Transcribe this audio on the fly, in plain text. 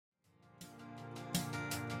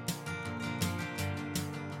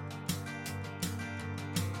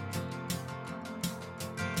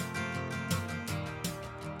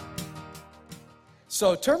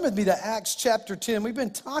So turn with me to Acts chapter 10. We've been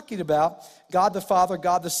talking about God the Father,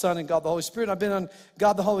 God the Son, and God the Holy Spirit. I've been on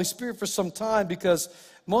God the Holy Spirit for some time because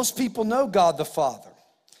most people know God the Father.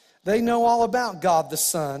 They know all about God the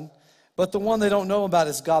Son, but the one they don't know about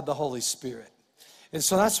is God the Holy Spirit. And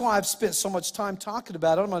so that's why I've spent so much time talking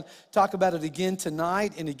about it. I'm going to talk about it again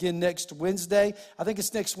tonight and again next Wednesday. I think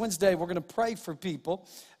it's next Wednesday. We're going to pray for people.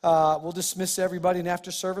 We'll dismiss everybody, and after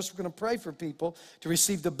service, we're going to pray for people to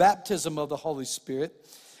receive the baptism of the Holy Spirit.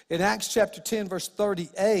 In Acts chapter 10, verse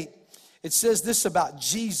 38, it says this about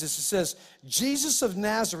Jesus. It says, Jesus of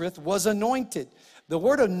Nazareth was anointed. The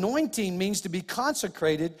word anointing means to be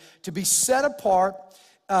consecrated, to be set apart,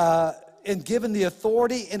 and given the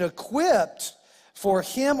authority and equipped for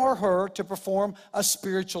him or her to perform a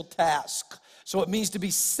spiritual task. So it means to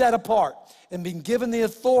be set apart and being given the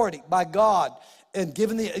authority by God and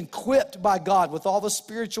equipped by God with all the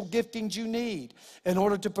spiritual giftings you need in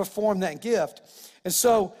order to perform that gift. And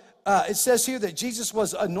so it says here that Jesus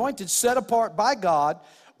was anointed, set apart by God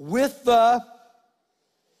with the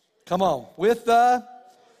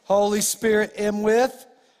Holy Spirit and with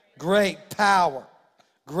great power.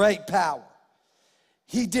 Great power.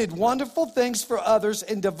 He did wonderful things for others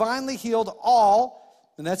and divinely healed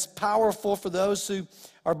all, and that's powerful for those who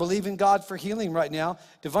are believing God for healing right now,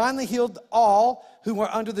 divinely healed all who were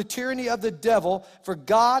under the tyranny of the devil, for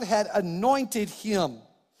God had anointed him.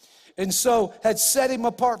 And so had set him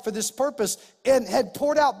apart for this purpose and had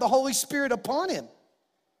poured out the Holy Spirit upon him.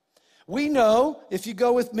 We know, if you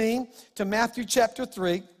go with me to Matthew chapter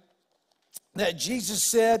 3, that Jesus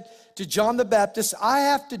said to John the Baptist, I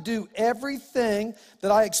have to do everything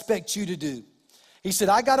that I expect you to do. He said,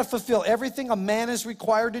 I got to fulfill everything a man is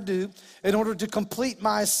required to do in order to complete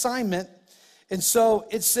my assignment. And so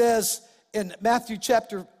it says in Matthew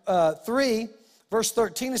chapter 3, verse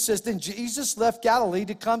 13, it says, Then Jesus left Galilee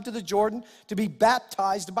to come to the Jordan to be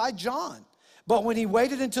baptized by John. But when he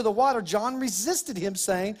waded into the water, John resisted him,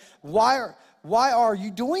 saying, Why are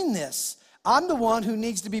you doing this? I'm the one who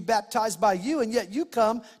needs to be baptized by you, and yet you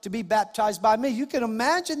come to be baptized by me. You can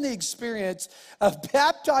imagine the experience of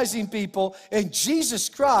baptizing people, and Jesus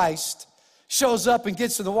Christ shows up and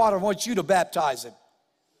gets in the water and wants you to baptize him.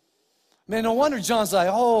 Man, no wonder John's like,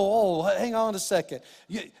 hang on a second.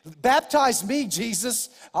 Baptize me, Jesus.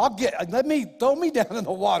 Throw me down in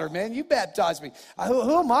the water, man. You baptize me.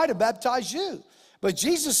 Who am I to baptize you? But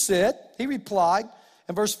Jesus said, he replied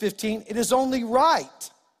in verse 15, it is only right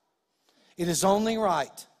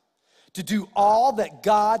to do all that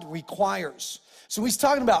God requires. So he's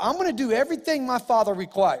talking about, I'm going to do everything my Father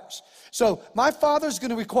requires. So my Father's going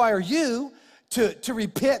to require you to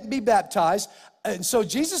repent and be baptized. And so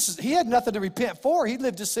Jesus, he had nothing to repent for. He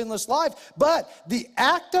lived a sinless life. But the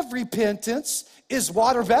act of repentance is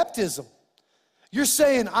water baptism. You're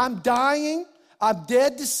saying, I'm dying, I'm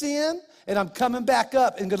dead to sin, and I'm coming back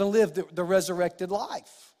up and going to live the resurrected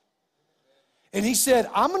life. And he said,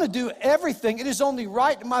 I'm going to do everything. It is only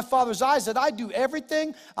right in my Father's eyes that I do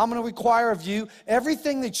everything I'm going to require of you.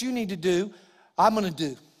 Everything that you need to do, I'm going to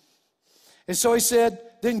do. And so he said,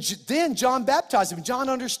 then John baptized him. John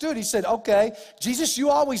understood. He said, okay, Jesus, you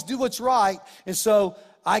always do what's right. And so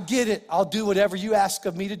I get it. I'll do whatever you ask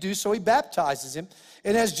of me to do. So he baptizes him.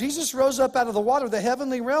 And as Jesus rose up out of the water, the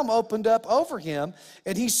heavenly realm opened up over him,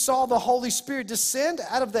 and he saw the Holy Spirit descend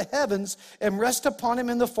out of the heavens and rest upon him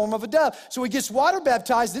in the form of a dove. So he gets water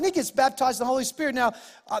baptized, then he gets baptized in the Holy Spirit. Now,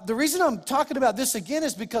 the reason I'm talking about this again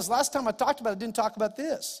is because last time I talked about it, I didn't talk about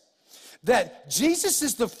this. That Jesus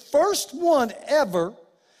is the first one ever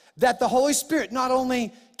that the Holy Spirit not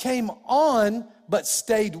only came on, but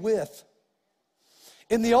stayed with.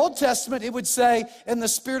 In the Old Testament, it would say, and the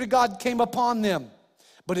Spirit of God came upon them.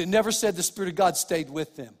 But it never said the Spirit of God stayed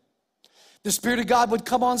with them. The Spirit of God would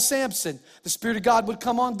come on Samson. The Spirit of God would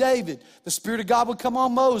come on David. The Spirit of God would come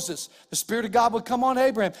on Moses. The Spirit of God would come on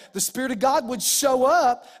Abraham. The Spirit of God would show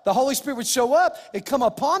up. The Holy Spirit would show up and come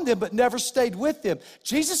upon them, but never stayed with them.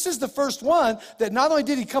 Jesus is the first one that not only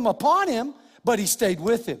did he come upon him, but he stayed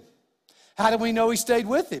with him. How do we know he stayed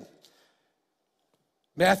with him?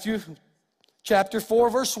 Matthew chapter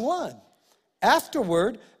 4, verse 1.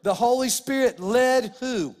 Afterward, the Holy Spirit led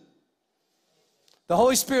who? The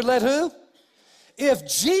Holy Spirit led who? If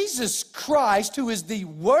Jesus Christ, who is the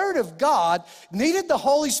Word of God, needed the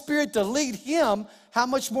Holy Spirit to lead him, how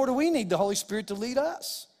much more do we need the Holy Spirit to lead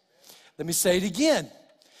us? Let me say it again.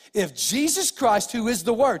 If Jesus Christ, who is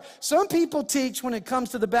the Word. Some people teach when it comes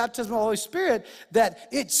to the baptism of the Holy Spirit that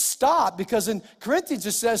it stopped because in Corinthians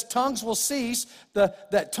it says tongues will cease,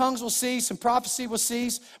 that tongues will cease and prophecy will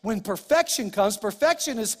cease. When perfection comes,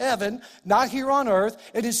 perfection is heaven, not here on earth.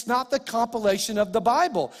 It is not the compilation of the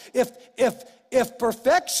Bible. If if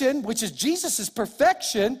perfection, which is Jesus'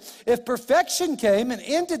 perfection, if perfection came and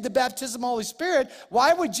ended the baptism of the Holy Spirit,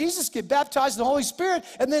 why would Jesus get baptized in the Holy Spirit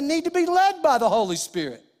and then need to be led by the Holy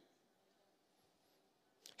Spirit?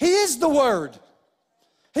 He is the Word.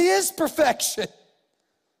 He is perfection.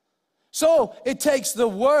 So it takes the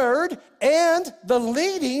Word and the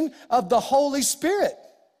leading of the Holy Spirit.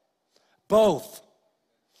 Both.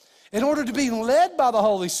 In order to be led by the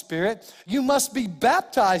Holy Spirit, you must be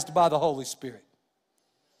baptized by the Holy Spirit.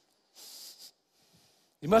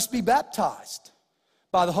 You must be baptized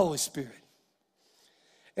by the Holy Spirit.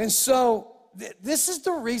 And so this is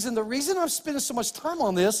the reason I'm spending so much time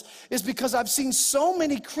on this is because I've seen so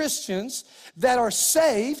many Christians that are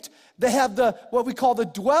saved. They have what we call the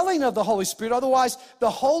dwelling of the Holy Spirit. Otherwise, the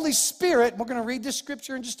Holy Spirit, we're going to read this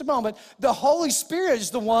scripture in just a moment. The Holy Spirit is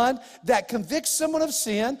the one that convicts someone of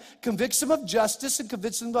sin, convicts them of justice, and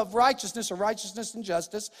convicts them of righteousness or righteousness and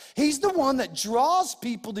justice. He's the one that draws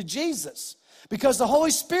people to Jesus because the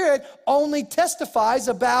Holy Spirit only testifies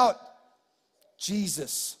about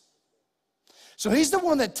Jesus. So he's the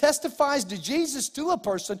one that testifies to Jesus to a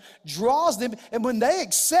person, draws them, and when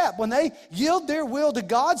they yield their will to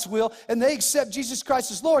God's will, and they accept Jesus Christ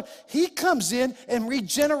as Lord, he comes in and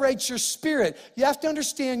regenerates your spirit. You have to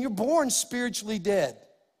understand, you're born spiritually dead.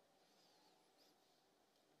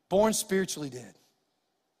 Born spiritually dead.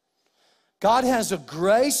 God has a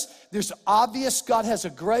grace. There's obvious God has a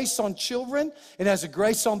grace on children. It has a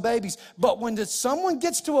grace on babies. But when someone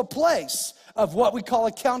gets to a place of what we call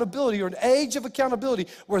accountability or an age of accountability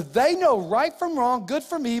where they know right from wrong, good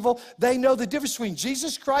from evil, they know the difference between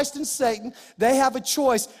Jesus Christ and Satan, they have a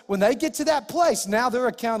choice. When they get to that place, now they're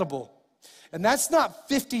accountable. And that's not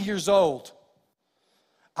 50 years old.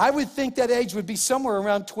 I would think that age would be somewhere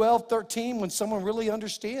around 12, 13 when someone really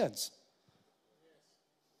understands.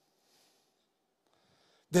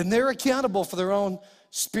 Then they're accountable for their own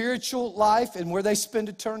spiritual life and where they spend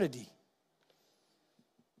eternity.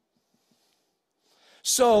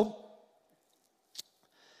 So,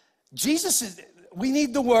 we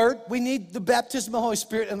need the Word, we need the baptism of the Holy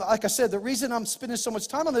Spirit, and like I said, the reason I'm spending so much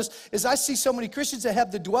time on this is I see so many Christians that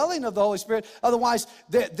have the dwelling of the Holy Spirit, otherwise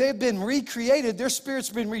they've been recreated, their spirit's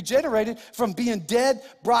been regenerated from being dead,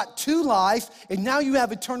 brought to life, and now you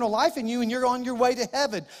have eternal life in you and you're on your way to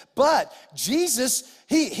heaven. But Jesus,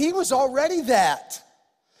 he was already that.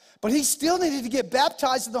 But he still needed to get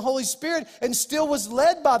baptized in the Holy Spirit and still was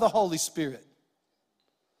led by the Holy Spirit.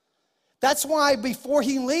 That's why before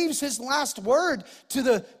he leaves, his last word to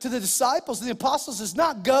the disciples, the apostles, is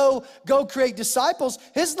not go create disciples.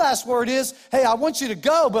 His last word is, hey, I want you to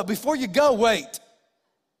go, but before you go, wait.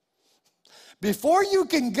 Before you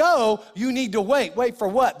can go, you need to wait. Wait for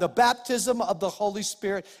what? The baptism of the Holy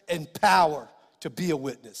Spirit and power to be a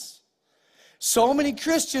witness. So many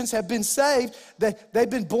Christians have been saved, that they've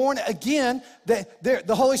been born again, that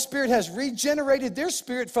the Holy Spirit has regenerated their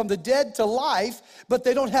spirit from the dead to life, but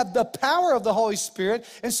they don't have the power of the Holy Spirit.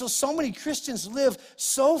 And so many Christians live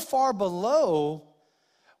so far below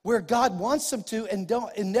where God wants them to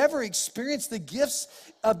and never experience the gifts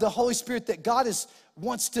of the Holy Spirit that God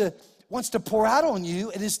wants to pour out on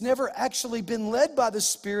you, and has never actually been led by the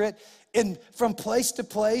Spirit from place to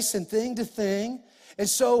place and thing to thing. And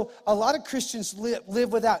so a lot of Christians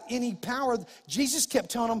live without any power. Jesus kept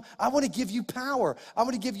telling them, I want to give you power. I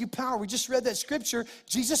want to give you power. We just read that scripture.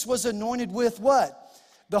 Jesus was anointed with what?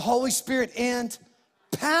 The Holy Spirit and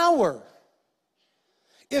power.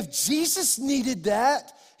 If Jesus needed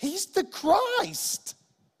that, he's the Christ.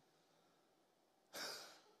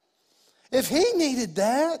 If he needed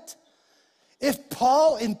that, if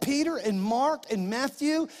Paul and Peter and Mark and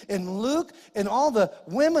Matthew and Luke and all the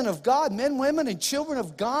women of God, men, women, and children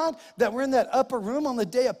of God that were in that upper room on the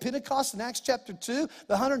day of Pentecost in Acts chapter 2,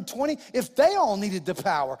 the 120, if they all needed the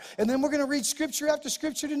power. And then we're going to read scripture after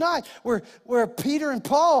scripture tonight where Peter and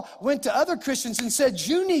Paul went to other Christians and said,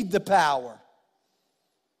 you need the power.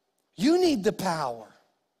 You need the power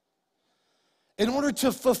in order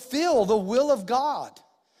to fulfill the will of God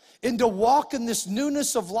and to walk in this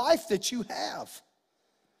newness of life that you have.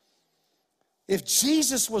 If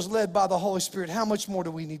Jesus was led by the Holy Spirit, how much more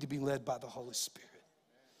do we need to be led by the Holy Spirit?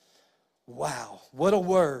 Wow, what a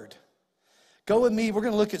word. Go with me. We're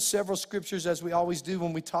going to look at several scriptures as we always do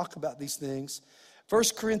when we talk about these things. 1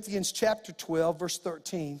 Corinthians chapter 12, verse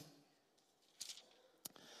 13.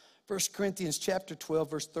 1 Corinthians chapter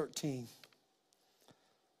 12, verse 13.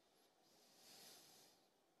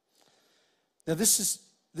 Now this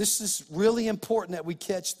is really important that we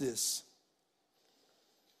catch this.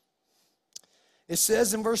 It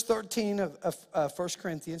says in verse 13 of 1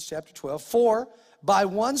 Corinthians chapter 12, for by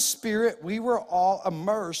one Spirit we were all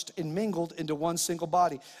immersed and mingled into one single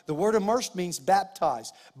body. The word immersed means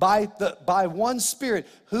baptized. By one Spirit.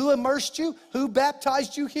 Who immersed you? Who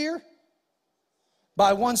baptized you here?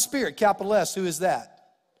 By one Spirit, capital S. Who is that?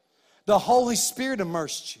 The Holy Spirit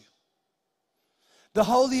immersed you. The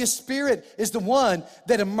Holy Spirit is the one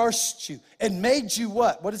that immersed you and made you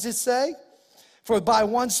what? What does it say? For by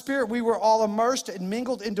one Spirit we were all immersed and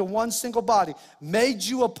mingled into one single body, made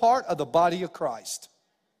you a part of the body of Christ.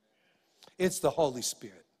 It's the Holy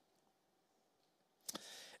Spirit.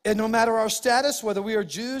 And no matter our status, whether we are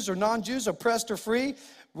Jews or non-Jews, oppressed or free,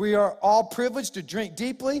 we are all privileged to drink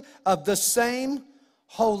deeply of the same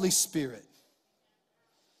Holy Spirit.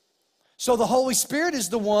 So the Holy Spirit is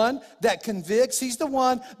the one that convicts. He's the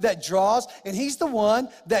one that draws. And He's the one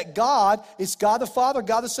that God, it's God the Father,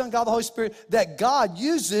 God the Son, God the Holy Spirit, that God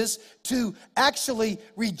uses to actually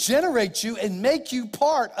regenerate you and make you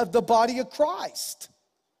part of the body of Christ.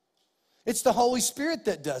 It's the Holy Spirit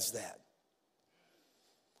that does that.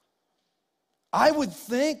 I would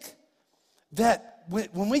think that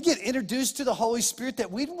when we get introduced to the Holy Spirit,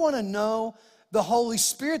 that we'd want to know the Holy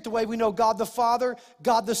Spirit the way we know God the Father,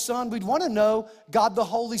 God the Son. We'd want to know God the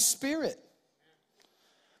Holy Spirit.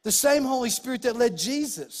 The same Holy Spirit that led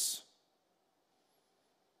Jesus.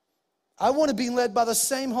 I want to be led by the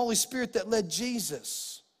same Holy Spirit that led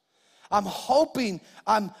Jesus. I'm hoping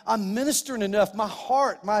I'm ministering enough. My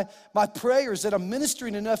heart, my prayers that I'm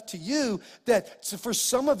ministering enough to you that for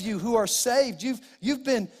some of you who are saved,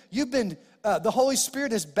 the Holy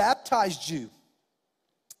Spirit has baptized you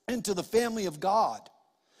into the family of God.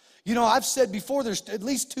 You know, I've said before, there's at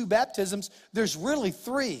least 2 baptisms. There's really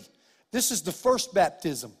 3. This is the first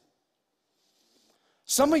baptism.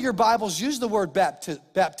 Some of your Bibles use the word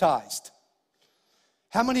baptized.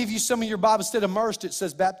 How many of you, some of your Bibles said immersed, it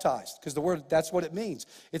says baptized? Because the word, that's what it means.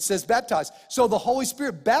 It says baptized. So the Holy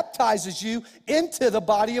Spirit baptizes you into the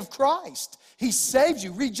body of Christ. He saves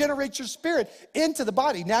you, regenerates your spirit into the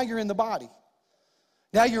body. Now you're in the body.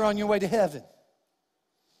 Now you're on your way to heaven.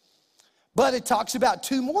 But it talks about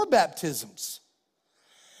 2 more baptisms.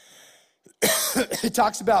 It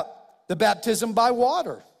talks about the baptism by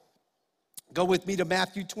water. Go with me to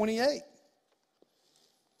Matthew 28.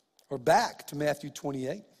 Or back to Matthew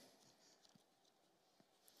 28.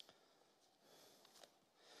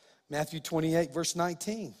 Matthew 28, verse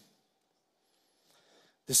 19.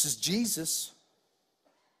 This is Jesus.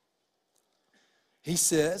 He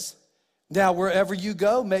says, now, wherever you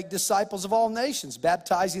go, make disciples of all nations,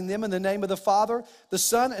 baptizing them in the name of the Father, the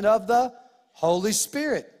Son, and of the Holy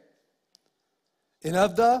Spirit. And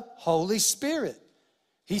of the Holy Spirit.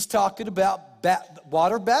 He's talking about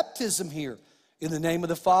water baptism here. In the name of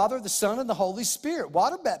the Father, the Son, and the Holy Spirit.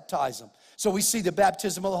 Water baptize them. So we see the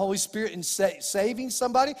baptism of the Holy Spirit in saving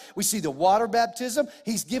somebody. We see the water baptism.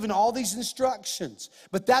 He's given all these instructions.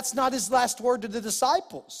 But that's not His last word to the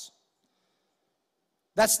disciples.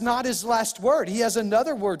 That's not His last word. He has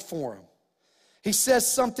another word for them. He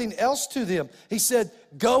says something else to them. He said,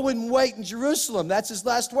 go and wait in Jerusalem. That's His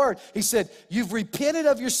last word. He said, you've repented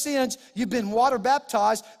of your sins. You've been water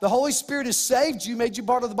baptized. The Holy Spirit has saved you, made you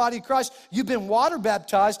part of the body of Christ. You've been water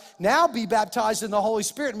baptized. Now be baptized in the Holy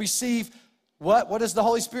Spirit and receive what? What does the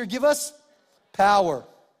Holy Spirit give us? Power.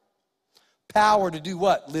 Power to do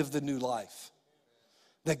what? Live the new life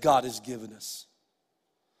that God has given us.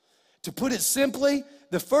 To put it simply,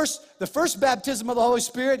 the first baptism of the Holy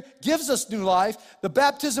Spirit gives us new life. The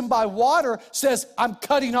baptism by water says, I'm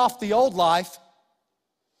cutting off the old life.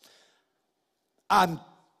 I'm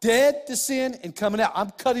dead to sin and coming out. I'm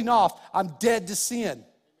cutting off. I'm dead to sin.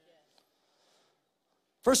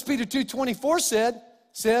 1 Peter 2:24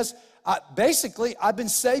 says, basically, I've been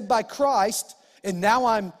saved by Christ, and now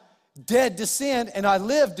I'm dead to sin, and I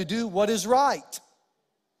live to do what is right.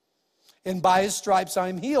 And by His stripes I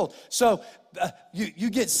am healed. So you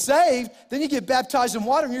get saved, then you get baptized in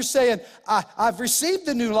water, and you're saying, I've received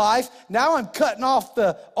the new life. Now I'm cutting off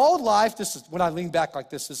the old life. This is when I lean back like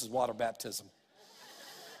this is water baptism.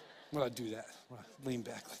 When I do that, when I lean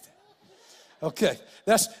back like that. Okay,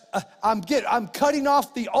 I'm cutting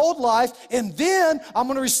off the old life, and then I'm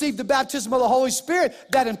going to receive the baptism of the Holy Spirit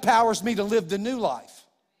that empowers me to live the new life.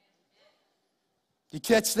 You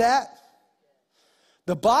catch that?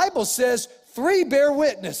 The Bible says 3 bear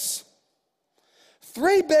witness.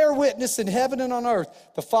 3 bear witness in heaven and on earth.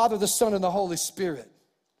 The Father, the Son, and the Holy Spirit.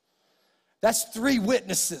 That's 3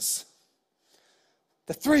 witnesses.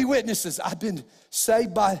 The 3 witnesses. I've been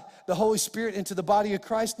saved by the Holy Spirit into the body of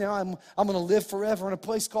Christ. Now I'm going to live forever in a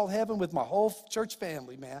place called heaven with my whole church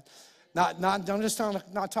family, man. I'm not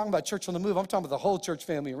talking about church on the move. I'm talking about the whole church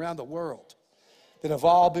family around the world. that have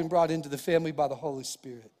all been brought into the family by the Holy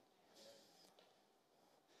Spirit.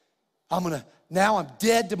 Now I'm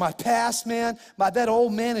dead to my past, man. That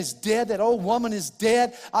old man is dead. That old woman is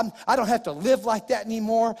dead. I don't have to live like that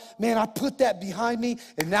anymore. Man, I put that behind me,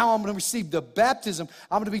 and now I'm going to receive the baptism.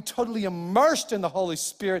 I'm going to be totally immersed in the Holy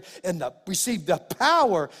Spirit and receive the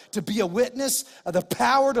power to be a witness, the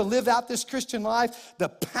power to live out this Christian life, the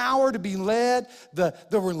power to be led, the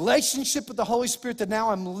relationship with the Holy Spirit, that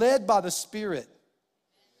now I'm led by the Spirit.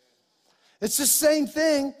 It's the same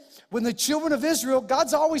thing. When the children of Israel,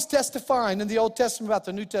 God's always testifying in the Old Testament about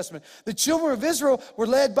the New Testament. The children of Israel were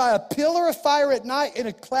led by a pillar of fire at night and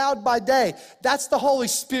a cloud by day. That's the Holy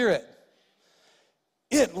Spirit.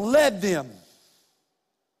 It led them.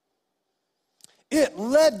 It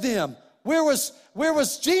led them. Where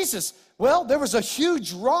was Jesus? Well, there was a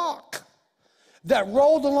huge rock that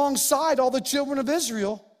rolled alongside all the children of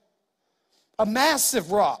Israel. A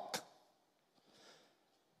massive rock.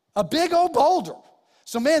 A big old boulder.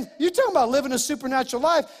 So, man, you're talking about living a supernatural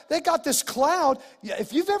life. They got this cloud.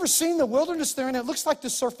 If you've ever seen the wilderness there, and it looks like the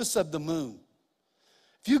surface of the moon.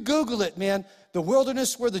 If you Google it, man, the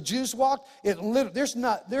wilderness where the Jews walked, there's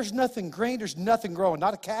nothing green, there's nothing growing,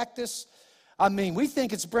 not a cactus. I mean, we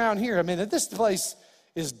think it's brown here. I mean, this place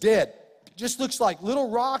is dead. It just looks like little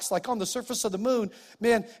rocks, like on the surface of the moon,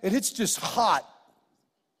 man, and it's just hot.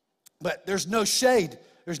 But there's no shade.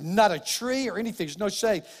 There's not a tree or anything. There's no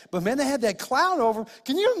shade. But, man, they had that cloud over.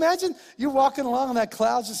 Can you imagine you walking along and that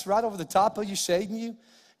cloud's just right over the top of you, shading you?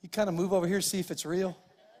 You kind of move over here to see if it's real.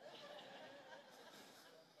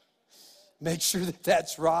 Make sure that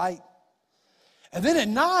that's right. And then at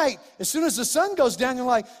night, as soon as the sun goes down, you're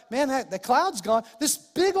like, man, the cloud's gone. This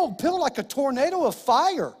big old pillar, like a tornado of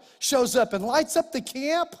fire, shows up and lights up the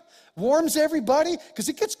camp, warms everybody, because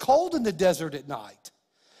it gets cold in the desert at night.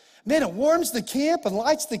 Man, it warms the camp and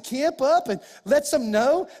lights the camp up and lets them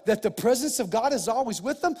know that the presence of God is always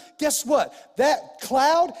with them. Guess what? That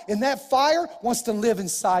cloud and that fire wants to live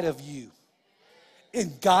inside of you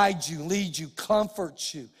and guide you, lead you,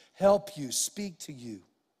 comfort you, help you, speak to you.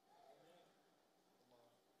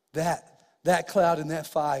 That cloud and that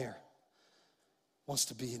fire wants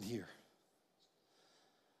to be in here.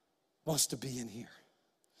 Wants to be in here.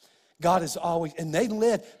 God is always, and they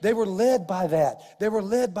were led by that. They were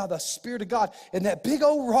led by the Spirit of God. And that big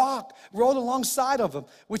old rock rolled alongside of them,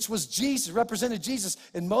 which was Jesus, represented Jesus.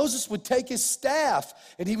 And Moses would take his staff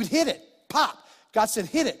and he would hit it, pop. God said,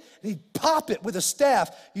 hit it. And he'd pop it with a staff.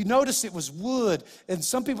 You notice it was wood. And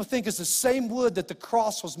some people think it's the same wood that the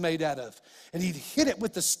cross was made out of. And he'd hit it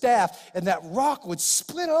with the staff, and that rock would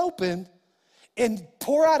split open and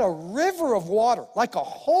pour out a river of water, like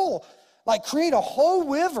create a whole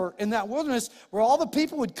river in that wilderness where all the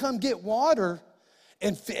people would come get water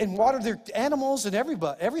and water their animals and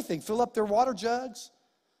everything, fill up their water jugs.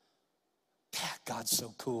 God's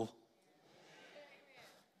so cool.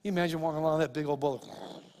 You imagine walking along that big old bowl.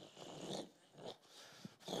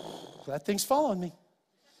 That thing's following me.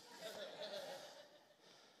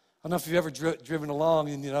 I don't know if you've ever driven along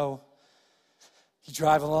and, you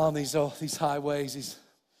drive along these highways, these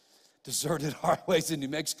deserted highways in New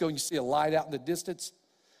Mexico, and you see a light out in the distance,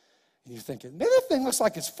 and you're thinking, man, that thing looks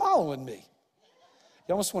like it's following me.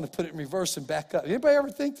 You almost want to put it in reverse and back up. Anybody ever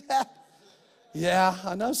think that? Yeah,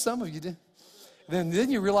 I know some of you do. Then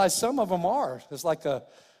you realize some of them are. It's like when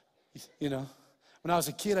I was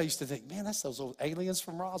a kid, I used to think, man, that's those old aliens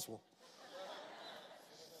from Roswell.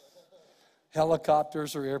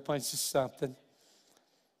 Helicopters or airplanes, just something.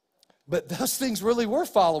 But those things really were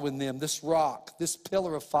following them, this rock, this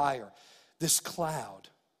pillar of fire, this cloud.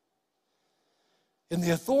 In the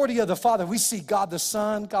authority of the Father, we see God the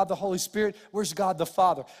Son, God the Holy Spirit. Where's God the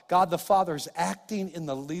Father? God the Father is acting in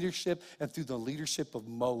the leadership and through the leadership of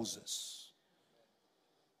Moses.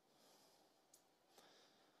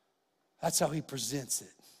 That's how he presents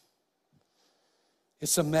it.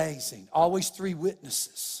 It's amazing. Always three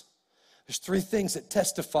witnesses. There's three things that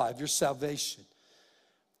testify of your salvation.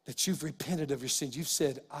 That you've repented of your sins. You've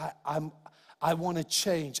said, I want to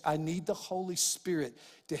change. I need the Holy Spirit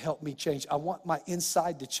to help me change. I want my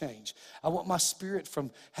inside to change. I want my spirit from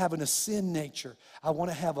having a sin nature. I want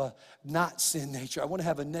to have a not sin nature. I want to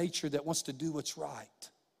have a nature that wants to do what's right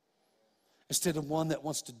instead of one that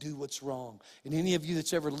wants to do what's wrong. And any of you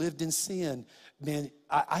that's ever lived in sin, man,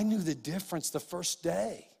 I knew the difference the first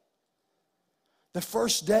day. The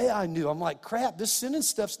first day I knew, I'm like, crap, this sinning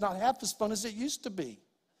stuff's not half as fun as it used to be.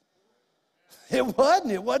 It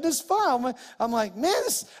wasn't as fun. I'm like, man,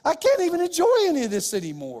 I can't even enjoy any of this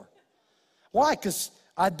anymore. Why? Because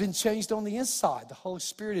I'd been changed on the inside. The Holy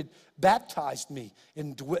Spirit had baptized me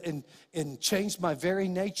and changed my very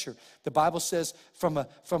nature. The Bible says from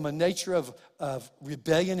a nature of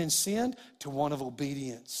rebellion and sin to one of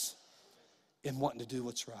obedience and wanting to do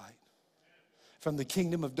what's right. From the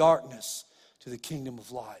kingdom of darkness to the kingdom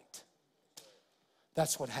of light.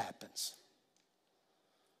 That's what happens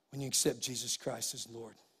when you accept Jesus Christ as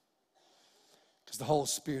Lord. Because the Holy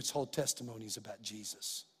Spirit's whole testimony is about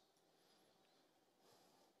Jesus.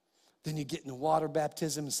 Then you get in the water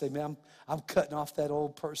baptism and say, man, I'm cutting off that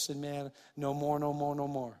old person, man. No more, no more, no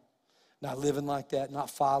more. Not living like that, not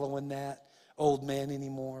following that old man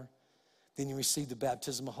anymore. Then you receive the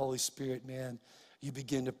baptism of the Holy Spirit, man. You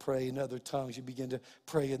begin to pray in other tongues. You begin to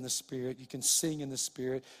pray in the Spirit. You can sing in the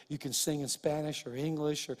Spirit. You can sing in Spanish or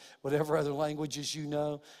English or whatever other languages you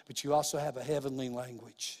know. But you also have a heavenly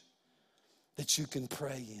language that you can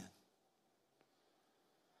pray in.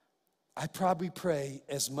 I probably pray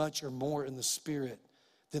as much or more in the Spirit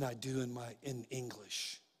than I do in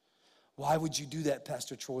English. Why would you do that,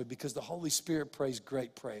 Pastor Troy? Because the Holy Spirit prays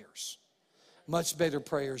great prayers. Much better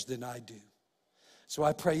prayers than I do. So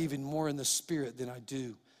I pray even more in the Spirit than I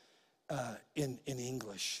do in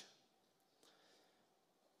English.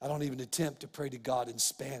 I don't even attempt to pray to God in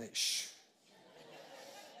Spanish.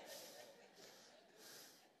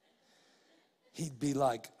 He'd be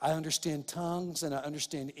like, I understand tongues and I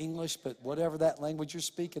understand English, but whatever that language you're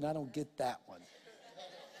speaking, I don't get that one.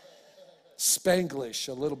 Spanglish,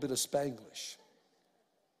 a little bit of Spanglish.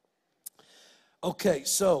 Okay,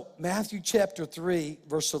 so Matthew chapter 3,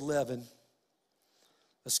 verse 11.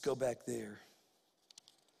 Let's go back there.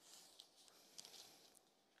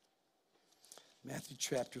 Matthew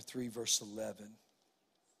chapter 3, verse 11.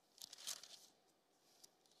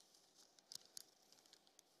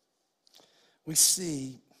 We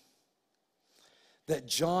see that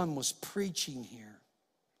John was preaching here.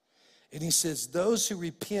 And he says, those who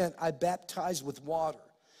repent, I baptize with water.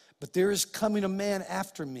 But there is coming a man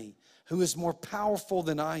after me who is more powerful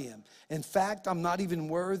than I am. In fact, I'm not even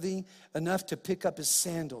worthy enough to pick up his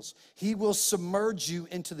sandals. He will submerge you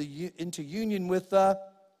into union with the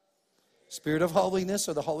Spirit of holiness,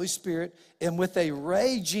 or the Holy Spirit, and with a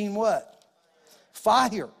raging what?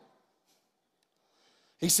 Fire.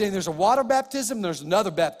 He's saying there's a water baptism, there's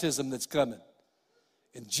another baptism that's coming.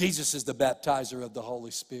 And Jesus is the baptizer of the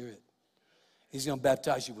Holy Spirit. He's going to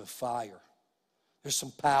baptize you with fire. There's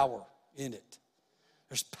some power in it.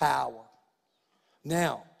 There's power.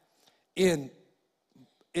 Now, I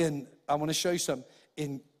want to show you something.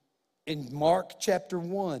 In Mark chapter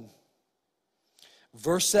 1,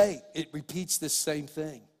 verse 8, it repeats this same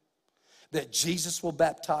thing. That Jesus will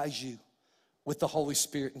baptize you with the Holy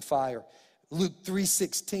Spirit and fire. Luke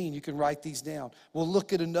 3:16, you can write these down. We'll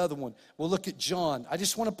look at another one. We'll look at John. I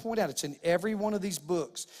just want to point out, it's in every one of these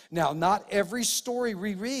books. Now, not every story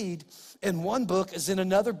we read in one book is in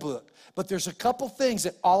another book. But there's a couple things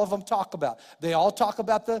that all of them talk about. They all talk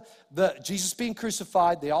about the Jesus being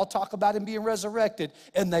crucified. They all talk about him being resurrected.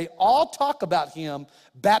 And they all talk about him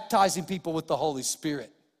baptizing people with the Holy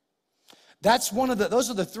Spirit. Those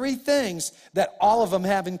are the three things that all of them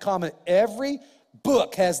have in common. Every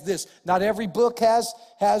book has this. Not every book has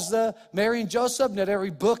Mary and Joseph. Not every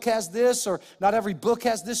book has this, or not every book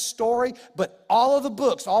has this story. But all of the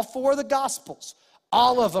books, all four of the Gospels,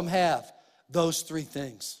 all of them have those three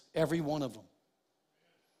things. Every one of them.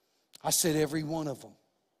 I said every one of them.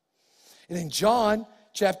 And in John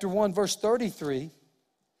chapter 1, verse 33,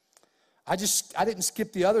 I didn't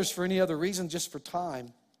skip the others for any other reason, just for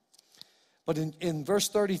time. But in verse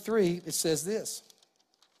 33, it says this.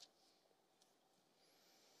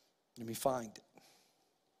 Let me find it.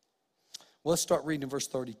 Well, let's start reading in verse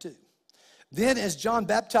 32. Then as John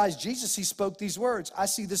baptized Jesus, he spoke these words. I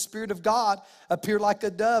see the Spirit of God appear like a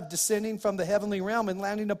dove descending from the heavenly realm and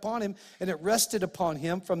landing upon him, and it rested upon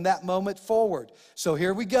him from that moment forward. So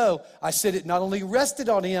here we go. I said it not only rested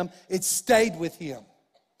on him, it stayed with him.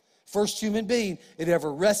 First human being it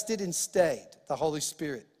ever rested and stayed, the Holy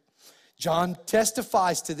Spirit. John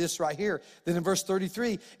testifies to this right here. Then in verse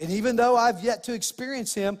 33, and even though I've yet to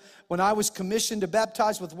experience him, when I was commissioned to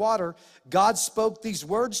baptize with water, God spoke these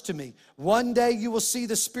words to me. One day you will see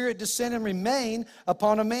the Spirit descend and remain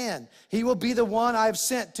upon a man. He will be the one I have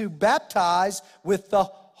sent to baptize with the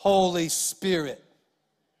Holy Spirit.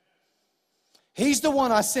 He's the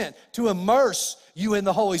one I sent to immerse you in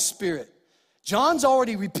the Holy Spirit. John's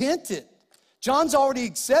already repented. John's already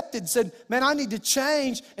accepted and said, man, I need to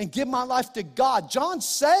change and give my life to God. John's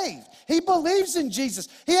saved. He believes in Jesus.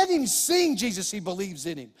 He hadn't even seen Jesus. He believes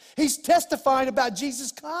in him. He's testifying about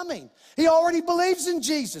Jesus coming. He already believes in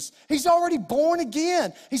Jesus. He's already born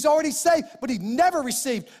again. He's already saved, but he never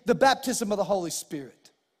received the baptism of the Holy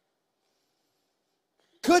Spirit.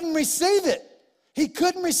 Couldn't receive it. He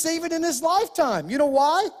couldn't receive it in his lifetime. You know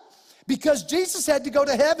why? Because Jesus had to go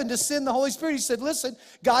to heaven to send the Holy Spirit. He said, listen,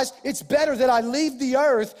 guys, it's better that I leave the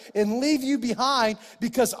earth and leave you behind,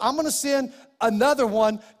 because I'm going to send another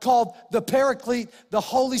one called the Paraclete, the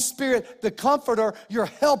Holy Spirit, the Comforter, your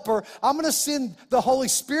helper. I'm going to send the Holy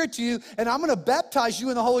Spirit to you, and I'm going to baptize you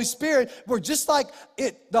in the Holy Spirit, where just like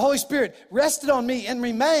the Holy Spirit rested on me and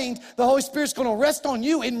remained, the Holy Spirit's going to rest on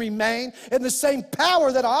you and remain. And the same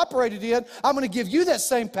power that I operated in, I'm going to give you that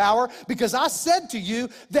same power, because I said to you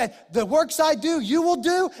that the works I do, you will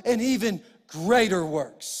do, and even greater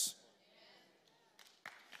works.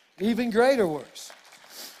 Even greater works.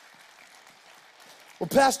 Well,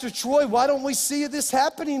 Pastor Troy, why don't we see this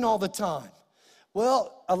happening all the time?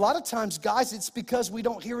 Well, a lot of times, guys, it's because we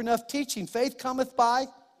don't hear enough teaching. Faith cometh by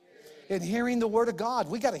and hearing the word of God.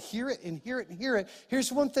 We got to hear it and hear it and hear it.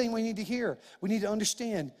 Here's one thing we need to hear. We need to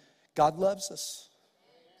understand God loves us.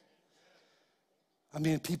 I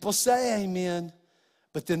mean, people say amen,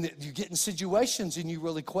 but then you get in situations and you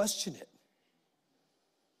really question it.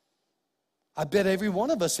 I bet every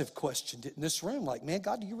one of us have questioned it in this room. Like, man,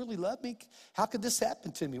 God, do you really love me? How could this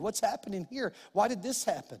happen to me? What's happening here? Why did this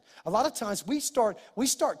happen? A lot of times we start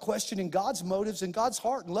questioning God's motives and God's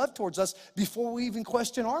heart and love towards us before we even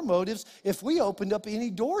question our motives, if we opened up any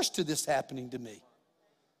doors to this happening to me.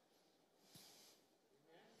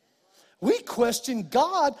 We question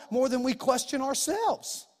God more than we question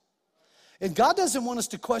ourselves. And God doesn't want us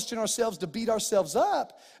to question ourselves to beat ourselves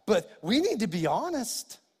up, but we need to be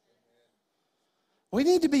honest. We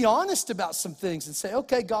need to be honest about some things and say,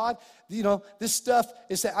 okay, God, you know, this stuff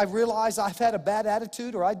is that I realize I've had a bad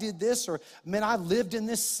attitude, or I did this, or, man, I lived in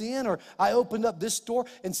this sin, or I opened up this door.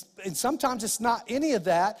 And sometimes it's not any of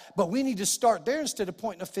that, but we need to start there instead of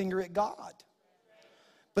pointing a finger at God.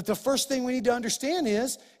 But the first thing we need to understand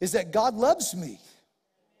is that God loves me.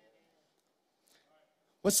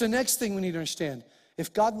 What's the next thing we need to understand?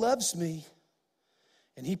 If God loves me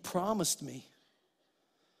and He promised me,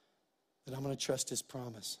 then I'm going to trust His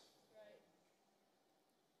promise.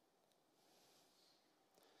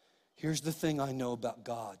 Here's the thing I know about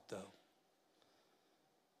God, though.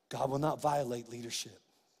 God will not violate leadership.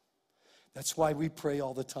 That's why we pray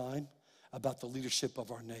all the time about the leadership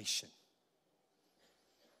of our nation.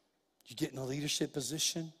 You get in a leadership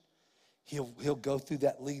position, He'll go through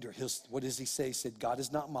that leader. What does He say? He said, God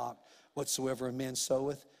is not mocked. Whatsoever a man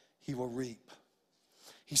soweth, he will reap.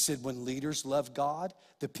 He said, when leaders love God,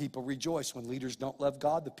 the people rejoice. When leaders don't love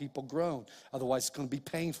God, the people groan. Otherwise, it's going to be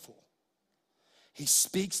painful. He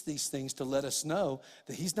speaks these things to let us know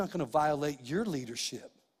that He's not going to violate your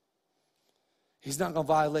leadership. He's not going to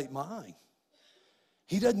violate mine.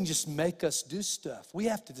 He doesn't just make us do stuff. We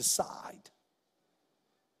have to decide.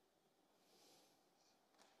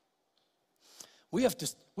 We have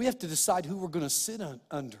to decide who we're going to sit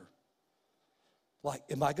under. Like,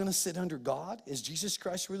 am I going to sit under God? Is Jesus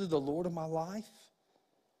Christ really the Lord of my life?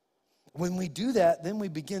 When we do that, then we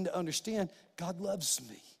begin to understand God loves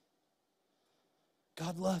me.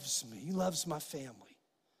 God loves me. He loves my family.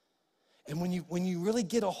 And when you really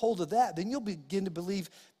get a hold of that, then you'll begin to believe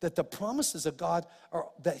that the promises of God are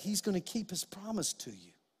that He's going to keep His promise to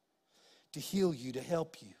you, to heal you, to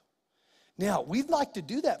help you. Now, we'd like to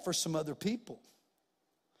do that for some other people.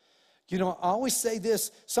 You know, I always say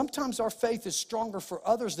this, sometimes our faith is stronger for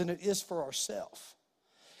others than it is for ourselves.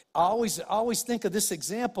 I always think of this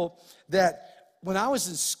example that when I was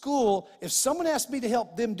in school, if someone asked me to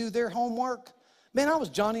help them do their homework, man, I was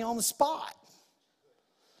Johnny on the spot.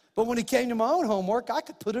 But when it came to my own homework, I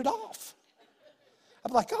could put it off.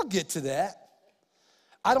 I'm like, I'll get to that.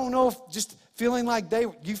 I don't know if just feeling like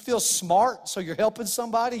you feel smart, so you're helping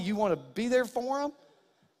somebody, you want to be there for them.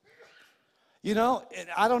 You know,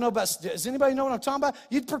 I don't know about, does anybody know what I'm talking about?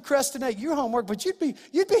 You'd procrastinate your homework, but you'd be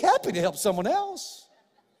happy to help someone else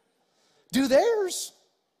do theirs.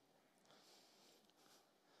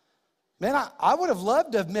 Man, I would have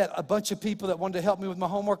loved to have met a bunch of people that wanted to help me with my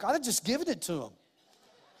homework. I'd have just given it to them.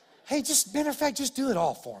 Hey, matter of fact, just do it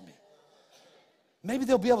all for me. Maybe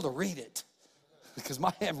they'll be able to read it because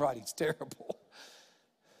my handwriting's terrible.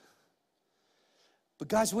 But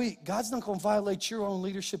guys, God's not going to violate your own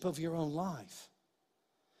leadership of your own life.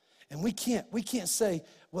 And we can't say,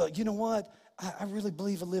 well, you know what? I really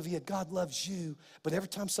believe, Olivia, God loves you, but every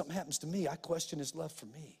time something happens to me, I question His love for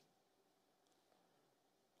me.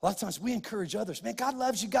 A lot of times we encourage others. Man, God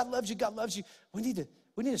loves you, God loves you, God loves you. We need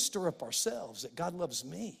to stir up ourselves that God loves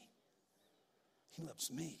me. He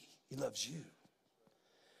loves me. He loves you.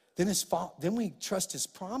 Then we trust his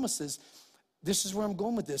promises. This is where I'm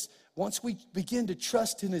going with this. Once we begin to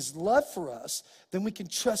trust in his love for us, then we can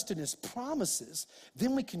trust in his promises.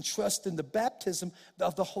 Then we can trust in the baptism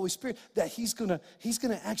of the Holy Spirit that he's gonna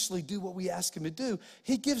actually do what we ask him to do.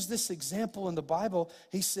 He gives this example in the Bible.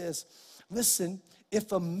 He says, listen,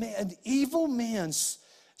 if an evil man's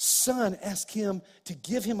son asks him to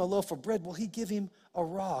give him a loaf of bread, will he give him a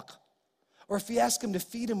rock? Or if he asks him to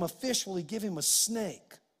feed him a fish, will he give him a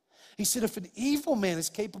snake? He said, if an evil man is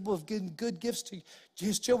capable of giving good gifts to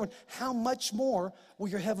his children, how much more will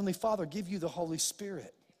your heavenly Father give you the Holy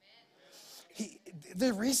Spirit?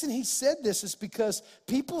 The reason he said this is because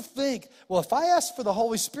people think, well, if I ask for the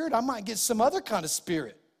Holy Spirit, I might get some other kind of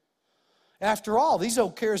spirit. After all, these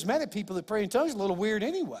old charismatic people that pray in tongues are a little weird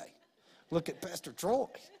anyway. Look at Pastor Troy.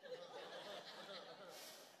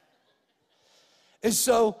 And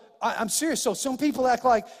so, I'm serious. So some people act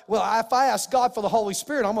like, well, if I ask God for the Holy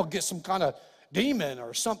Spirit, I'm going to get some kind of demon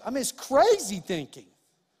or something. I mean, it's crazy thinking.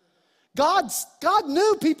 God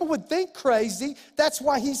knew people would think crazy. That's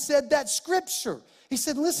why he said that scripture. He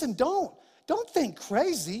said, listen, don't think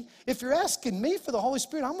crazy. If you're asking me for the Holy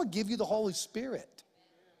Spirit, I'm going to give you the Holy Spirit.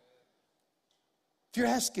 If you're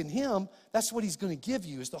asking him, that's what he's going to give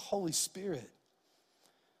you is the Holy Spirit.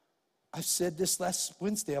 I said this last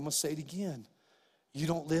Wednesday. I'm going to say it again. You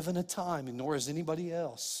don't live in a time, and nor is anybody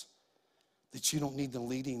else, that you don't need the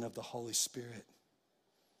leading of the Holy Spirit.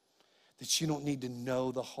 That you don't need to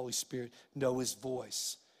know the Holy Spirit, know his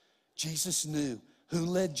voice. Jesus knew. Who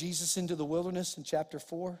led Jesus into the wilderness in chapter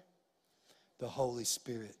 4? The Holy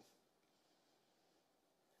Spirit.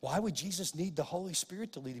 Why would Jesus need the Holy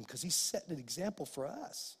Spirit to lead him? Because he's setting an example for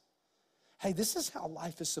us. Hey, this is how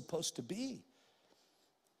life is supposed to be.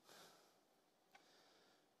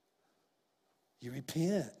 You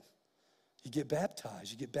repent. You get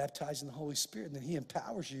baptized. You get baptized in the Holy Spirit. And then he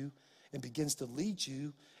empowers you and begins to lead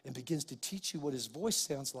you and begins to teach you what his voice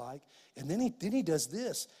sounds like. And then he does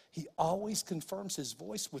this. He always confirms his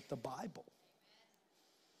voice with the Bible.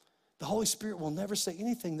 The Holy Spirit will never say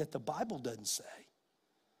anything that the Bible doesn't say.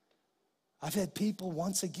 I've had people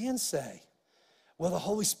once again say, well, the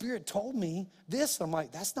Holy Spirit told me this. I'm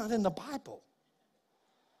like, that's not in the Bible.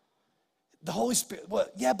 The Holy Spirit, well,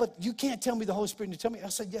 yeah, but you can't tell me the Holy Spirit to tell me. I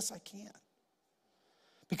said, yes, I can.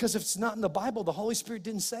 Because if it's not in the Bible, the Holy Spirit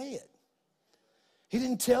didn't say it. He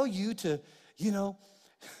didn't tell you to,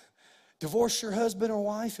 divorce your husband or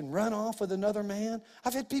wife and run off with another man.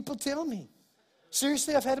 I've had people tell me.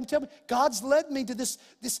 Seriously, I've had them tell me, God's led me to this.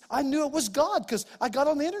 I knew it was God because I got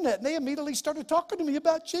on the internet and they immediately started talking to me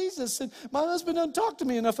about Jesus. And my husband doesn't talk to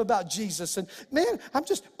me enough about Jesus. And man, they're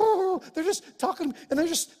just talking and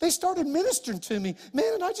they started ministering to me.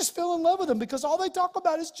 Man, and I just fell in love with them because all they talk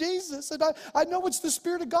about is Jesus. And I know it's the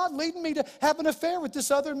Spirit of God leading me to have an affair with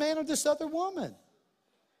this other man or this other woman.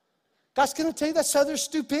 God's going to tell you that's other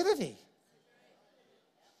stupidity.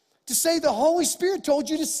 To say the Holy Spirit told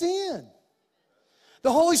you to sin.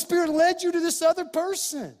 The Holy Spirit led you to this other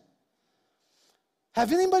person.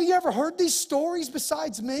 Have anybody ever heard these stories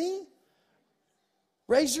besides me?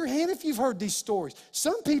 Raise your hand if you've heard these stories.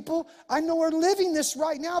 Some people I know are living this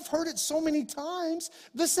right now. I've heard it so many times.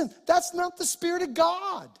 Listen, that's not the Spirit of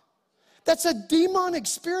God. That's a demonic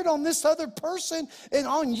spirit on this other person and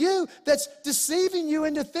on you that's deceiving you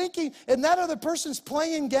into thinking, and that other person's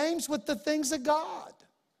playing games with the things of God.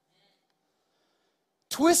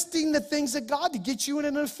 Twisting the things of God to get you in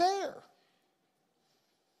an affair.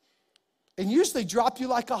 And usually drop you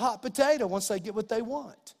like a hot potato once they get what they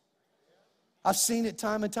want. I've seen it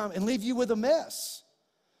time and time and leave you with a mess.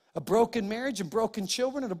 A broken marriage and broken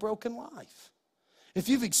children and a broken life. If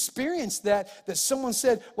you've experienced that someone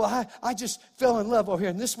said, well, I just fell in love over here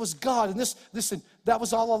and this was God and listen, that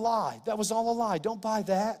was all a lie. That was all a lie. Don't buy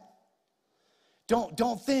that.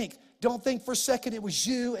 Don't think for a second it was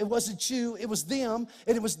you, it wasn't you, it was them,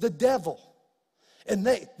 and it was the devil. And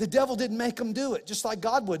the devil didn't make them do it, just like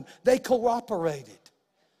God wouldn't. They cooperated.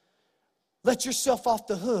 Let yourself off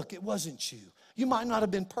the hook. It wasn't you. You might not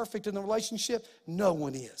have been perfect in the relationship. No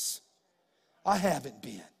one is. I haven't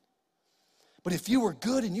been. But if you were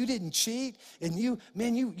good and you didn't cheat and you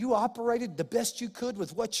operated the best you could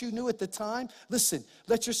with what you knew at the time, listen,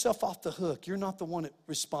 let yourself off the hook. You're not the one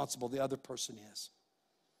responsible. The other person is.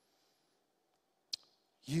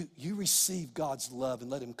 You receive God's love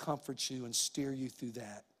and let him comfort you and steer you through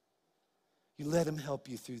that. You let him help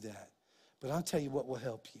you through that. But I'll tell you what will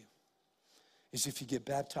help you is if you get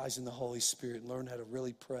baptized in the Holy Spirit and learn how to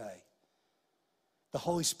really pray. The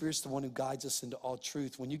Holy Spirit's the one who guides us into all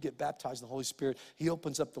truth. When you get baptized in the Holy Spirit, He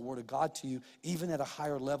opens up the Word of God to you, even at a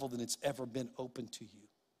higher level than it's ever been open to you.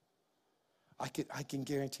 I can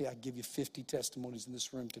guarantee I give you 50 testimonies in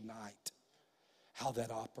this room tonight how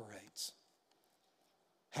that operates.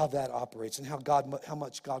 How that operates and how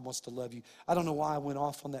much God wants to love you. I don't know why I went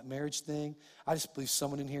off on that marriage thing. I just believe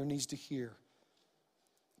someone in here needs to hear.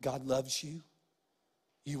 God loves you.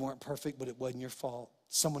 You weren't perfect, but it wasn't your fault.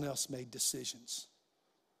 Someone else made decisions.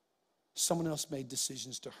 Someone else made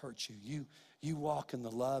decisions to hurt you. You walk in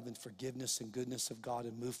the love and forgiveness and goodness of God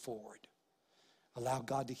and move forward. Allow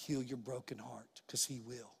God to heal your broken heart, because He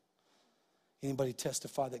will. Anybody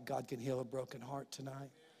testify that God can heal a broken heart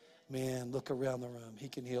tonight? Man, look around the room. He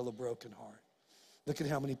can heal a broken heart. Look at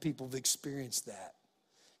how many people have experienced that.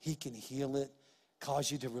 He can heal it,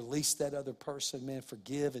 cause you to release that other person. Man,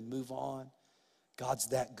 forgive and move on. God's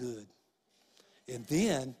that good. And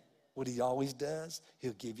then, what He always does,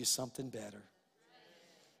 He'll give you something better.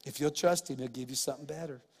 If you'll trust Him, He'll give you something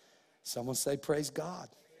better. Someone say, praise God.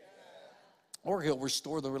 Or He'll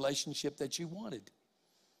restore the relationship that you wanted.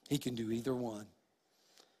 He can do either one,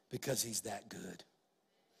 because He's that good.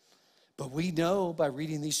 But we know by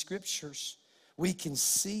reading these scriptures, we can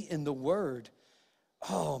see in the Word,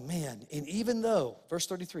 oh man, and even though, verse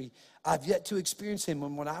 33, I've yet to experience Him,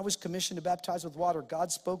 and when I was commissioned to baptize with water,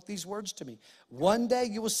 God spoke these words to me. One day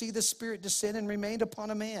you will see the Spirit descend and remain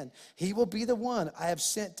upon a man. He will be the one I have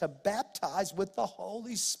sent to baptize with the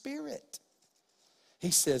Holy Spirit.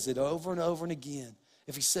 He says it over and over and again.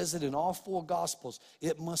 If He says it in all four Gospels,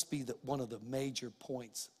 it must be one of the major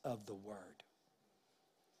points of the Word.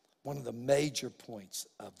 One of the major points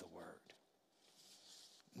of the Word.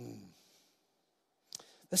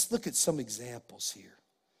 Let's look at some examples here.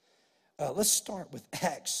 Let's start with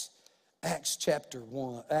Acts chapter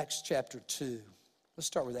 1, Acts chapter 2. Let's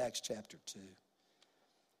start with Acts chapter 2.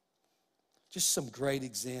 Just some great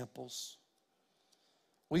examples.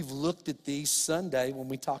 We've looked at these Sunday when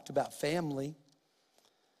we talked about family,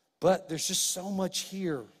 but there's just so much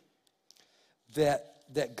here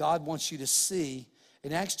that God wants you to see.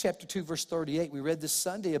 In Acts chapter 2, verse 38, we read this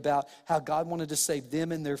Sunday about how God wanted to save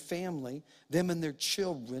them and their family, them and their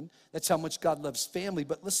children. That's how much God loves family.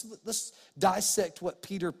 But let's dissect what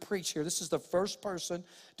Peter preached here. This is the first person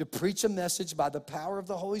to preach a message by the power of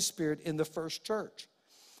the Holy Spirit in the first church.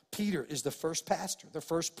 Peter is the first pastor, the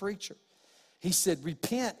first preacher. He said,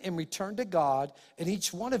 repent and return to God, and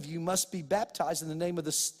each one of you must be baptized in the name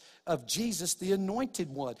of Jesus, the Anointed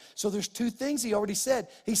One. So there's two things he already said.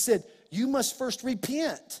 He said, you must first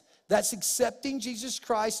repent. That's accepting Jesus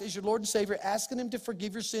Christ as your Lord and Savior, asking Him to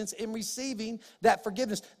forgive your sins and receiving that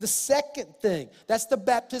forgiveness. The second thing, that's the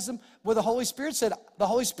baptism where the Holy Spirit said, the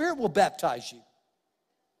Holy Spirit will baptize you.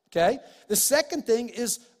 Okay? The second thing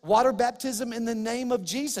is water baptism in the name of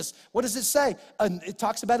Jesus. What does it say? It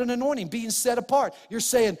talks about an anointing, being set apart. You're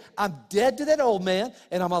saying, I'm dead to that old man,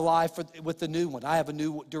 and I'm alive with the new one. I have a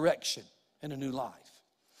new direction and a new life.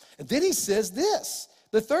 And then he says this.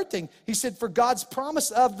 The third thing, he said, for God's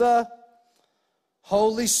promise of the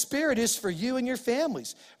Holy Spirit is for you and your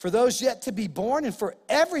families, for those yet to be born, and for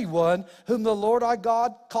everyone whom the Lord our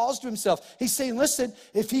God calls to Himself. He's saying, listen,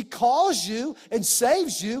 if He calls you and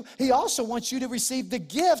saves you, He also wants you to receive the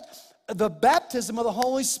gift, the baptism of the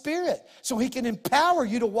Holy Spirit, so He can empower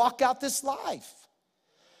you to walk out this life.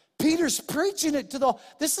 Peter's preaching it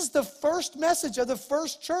this is the first message of the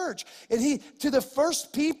first church. And to the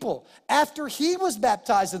first people, after he was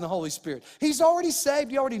baptized in the Holy Spirit. He's already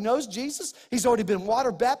saved. He already knows Jesus. He's already been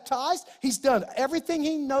water baptized. He's done everything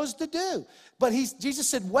he knows to do. But Jesus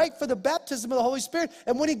said, wait for the baptism of the Holy Spirit.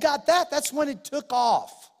 And when he got that, that's when it took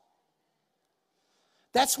off.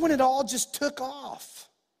 That's when it all just took off.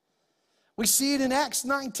 We see it in Acts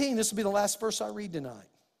 19. This will be the last verse I read tonight.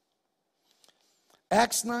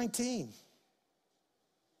 Acts 19.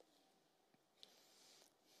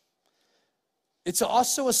 It's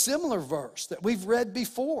also a similar verse that we've read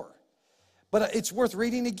before, but it's worth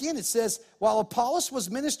reading again. It says, while Apollos was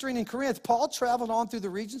ministering in Corinth, Paul traveled on through the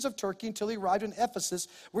regions of Turkey until he arrived in Ephesus,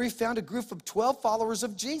 where he found a group of 12 followers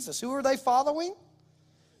of Jesus. Who are they following?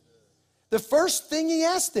 The first thing he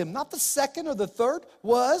asked them, not the second or the third,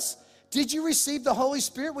 was, did you receive the Holy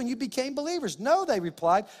Spirit when you became believers? No, they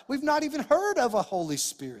replied. We've not even heard of a Holy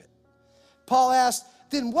Spirit. Paul asked,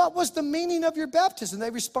 then what was the meaning of your baptism? They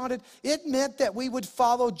responded, it meant that we would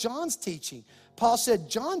follow John's teaching. Paul said,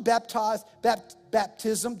 John baptized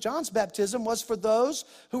baptism, John's baptism, was for those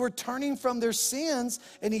who were turning from their sins,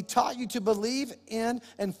 and he taught you to believe in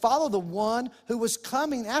and follow the one who was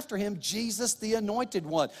coming after him, Jesus, the anointed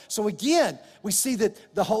one. So again, we see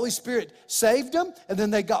that the Holy Spirit saved them, and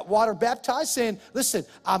then they got water baptized, saying, listen,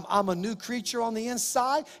 I'm a new creature on the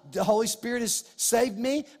inside. The Holy Spirit has saved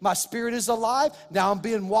me. My spirit is alive. Now I'm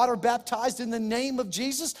being water baptized in the name of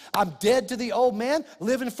Jesus. I'm dead to the old man,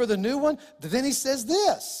 living for the new one. Then he says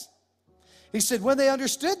this. He said, when they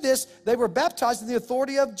understood this, they were baptized in the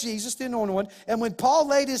authority of Jesus, the anointed one. And when Paul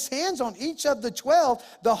laid his hands on each of the 12,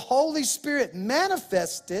 the Holy Spirit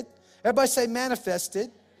manifested. Everybody say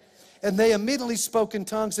manifested. And they immediately spoke in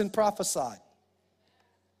tongues and prophesied.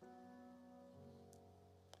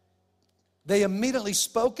 They immediately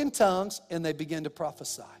spoke in tongues and they began to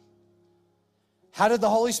prophesy. How did the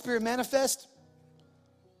Holy Spirit manifest?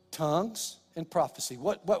 Tongues and prophecy.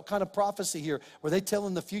 What kind of prophecy here? Were they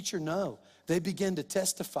telling the future? No. They began to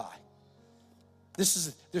testify.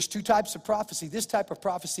 There's two types of prophecy. This type of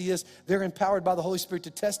prophecy is they're empowered by the Holy Spirit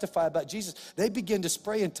to testify about Jesus. They begin to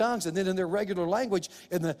spray in tongues, and then in their regular language,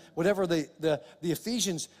 in whatever the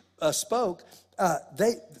Ephesians spoke,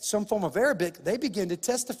 some form of Arabic, they begin to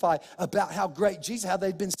testify about how great Jesus, how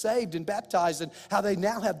they've been saved and baptized, and how they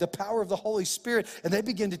now have the power of the Holy Spirit. And they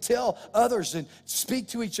begin to tell others and speak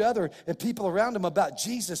to each other and people around them about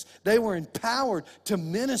Jesus. They were empowered to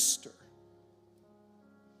minister.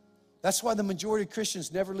 That's why the majority of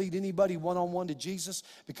Christians never lead anybody one-on-one to Jesus,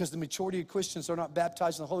 because the majority of Christians are not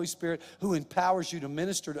baptized in the Holy Spirit, who empowers you to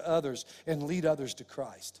minister to others and lead others to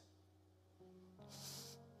Christ.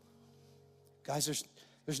 Guys,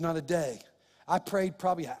 there's not a day. I prayed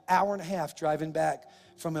probably an hour and a half driving back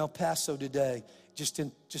from El Paso today, just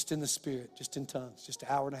in the Spirit, just in tongues, just an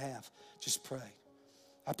hour and a half. Just pray.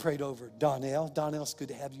 I prayed over Donnell. Donnell, it's good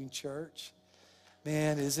to have you in church.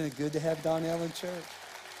 Man, isn't it good to have Donnell in church?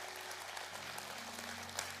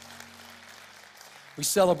 We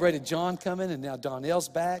celebrated John coming, and now Donnell's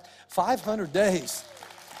back. 500 days.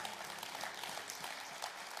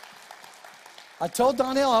 I told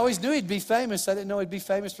Donnell I always knew he'd be famous. I didn't know he'd be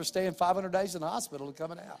famous for staying 500 days in the hospital and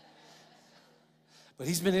coming out. But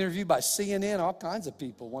he's been interviewed by CNN. All kinds of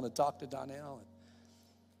people want to talk to Donnell.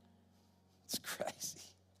 It's crazy.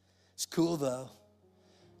 It's cool, though,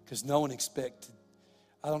 because no one expected.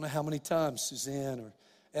 I don't know how many times Suzanne or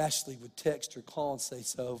Ashley would text or call and say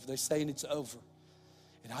it's over. They're saying it's over.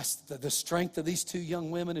 And the strength of these two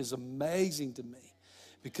young women is amazing to me,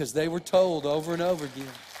 because they were told over and over again.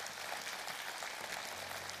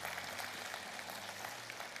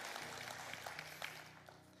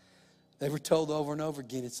 They were told over and over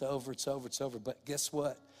again, it's over, it's over, it's over. But guess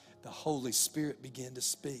what? The Holy Spirit began to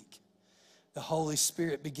speak. The Holy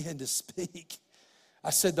Spirit began to speak.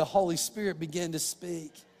 I said the Holy Spirit began to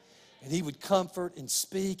speak. And he would comfort and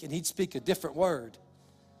speak, and he'd speak a different word.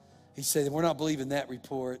 He said, we're not believing that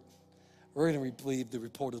report. We're going to believe the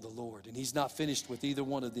report of the Lord. And he's not finished with either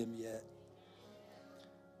one of them yet.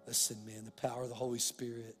 Listen, man, the power of the Holy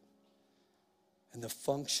Spirit and the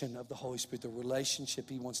function of the Holy Spirit, the relationship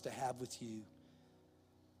he wants to have with you,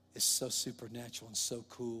 is so supernatural and so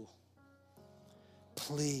cool.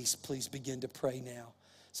 Please, please begin to pray now.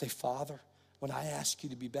 Say, Father, when I ask you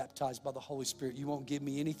to be baptized by the Holy Spirit, you won't give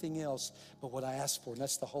me anything else but what I ask for, and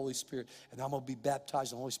that's the Holy Spirit. And I'm going to be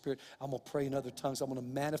baptized in the Holy Spirit. I'm going to pray in other tongues. I'm going to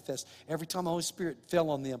manifest. Every time the Holy Spirit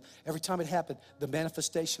fell on them, every time it happened, the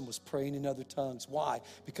manifestation was praying in other tongues. Why?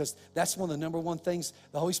 Because that's one of the number one things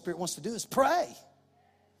the Holy Spirit wants to do is pray.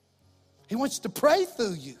 He wants to pray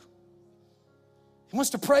through you. He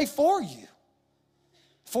wants to pray for you,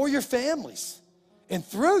 for your families, and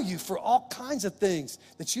through you for all kinds of things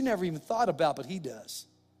that you never even thought about, but he does.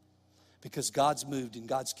 Because God's moved, and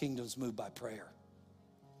God's kingdom's moved by prayer.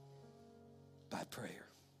 By prayer.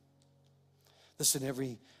 Listen,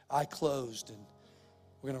 every eye closed, and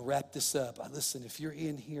we're going to wrap this up. Listen, if you're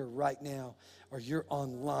in here right now, or you're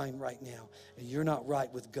online right now, and you're not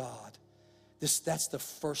right with God, that's the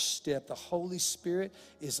first step. The Holy Spirit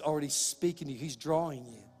is already speaking to you. He's drawing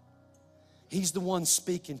you. He's the one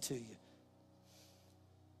speaking to you.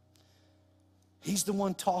 He's the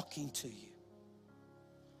one talking to you.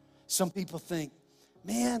 Some people think,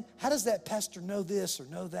 man, how does that pastor know this or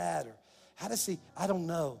know that? Or how does he? I don't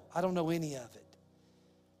know. I don't know any of it.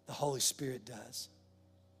 The Holy Spirit does.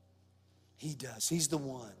 He does. He's the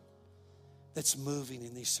one that's moving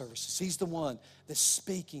in these services. He's the one that's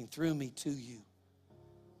speaking through me to you.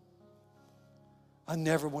 I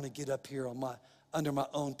never want to get up here under my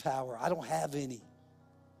own power. I don't have any.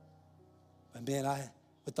 But man,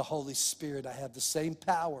 with the Holy Spirit, I have the same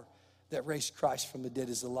power that raised Christ from the dead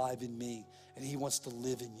is alive in me, and he wants to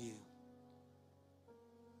live in you.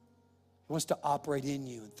 He wants to operate in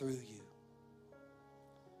you and through you.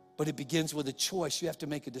 But it begins with a choice. You have to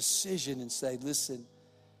make a decision and say, listen,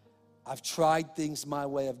 I've tried things my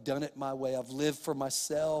way. I've done it my way. I've lived for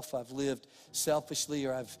myself. I've lived selfishly,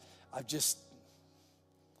 or I've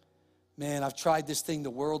tried this thing the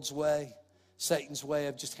world's way, Satan's way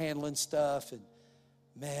of just handling stuff. And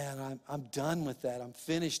man, I'm done with that. I'm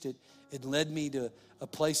finished. It led me to a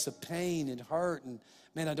place of pain and hurt. And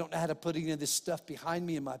man, I don't know how to put any of this stuff behind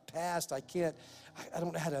me in my past. I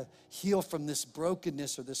don't know how to heal from this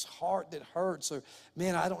brokenness or this heart that hurts. Or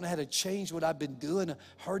man, I don't know how to change what I've been doing,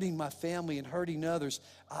 hurting my family and hurting others.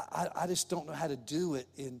 I just don't know how to do it.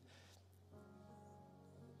 And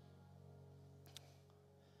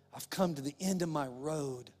I've come to the end of my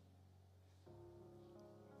road.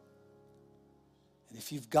 And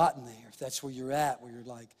if you've gotten there, if that's where you're at, where you're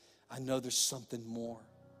like, I know there's something more.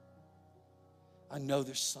 I know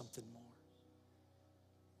there's something more.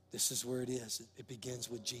 This is where it is. It begins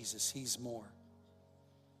with Jesus. He's more.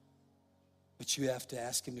 But you have to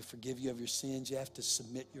ask him to forgive you of your sins. You have to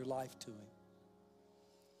submit your life to him.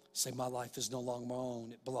 Say, my life is no longer my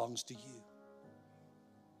own. It belongs to you.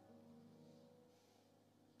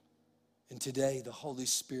 And today, the Holy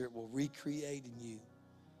Spirit will recreate in you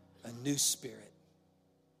a new spirit.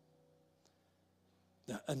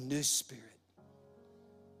 A new spirit.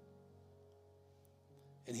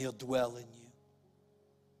 And he'll dwell in you.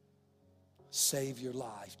 Save your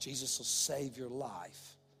life. Jesus will save your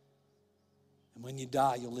life. And when you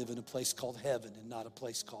die, you'll live in a place called heaven and not a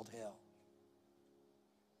place called hell.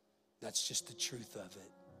 That's just the truth of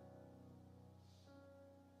it.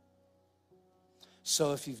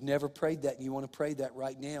 So if you've never prayed that and you want to pray that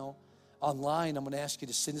right now, online, I'm going to ask you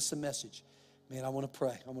to send us a message. Man, I want to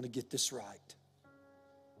pray. I want to get this right.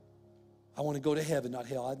 I want to go to heaven, not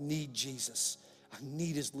hell. I need Jesus. I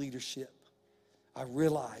need his leadership. I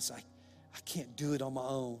realize I can't do it on my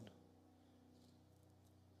own.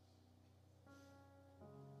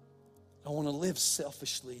 I don't want to live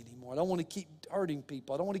selfishly anymore. I don't want to keep hurting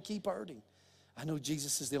people. I don't want to keep hurting. I know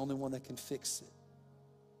Jesus is the only one that can fix it.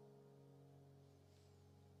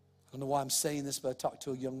 I don't know why I'm saying this, but I talked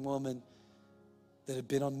to a young woman that had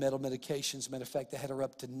been on medications. Matter of fact, they had her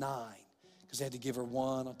up to 9 because they had to give her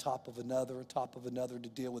one on top of another to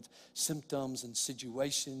deal with symptoms and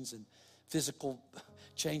situations and physical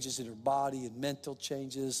changes in her body and mental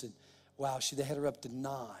changes. And wow, they had her up to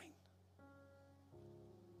 9.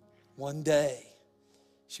 One day,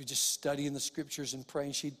 she was just studying the scriptures and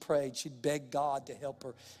praying. She'd prayed. She'd begged God to help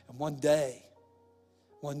her. And one day,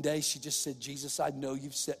 she just said, Jesus, I know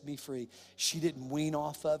you've set me free. She didn't wean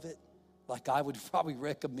off of it like I would probably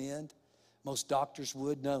recommend. Most doctors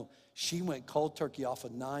would. No, she went cold turkey off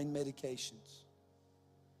of 9 medications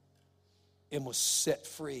and was set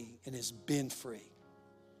free and has been free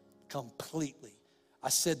completely. I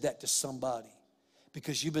said that to somebody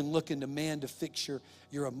because you've been looking to man to fix your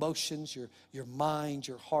emotions, your mind,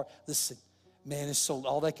 your heart. Listen, man is so,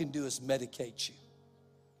 all they can do is medicate you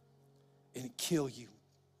and kill you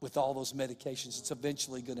with all those medications. It's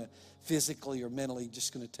eventually going to physically or mentally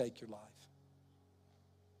just going to take your life.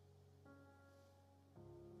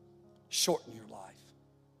 Shorten your life.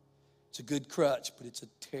 It's a good crutch, but it's a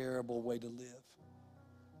terrible way to live.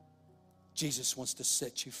 Jesus wants to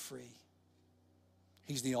set you free.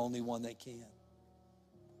 He's the only one that can.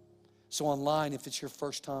 So online, if it's your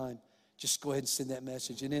first time, just go ahead and send that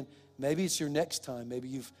message. And then maybe it's your next time. Maybe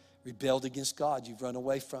you've rebelled against God. You've run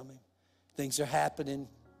away from him. Things are happening.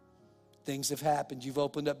 Things have happened. You've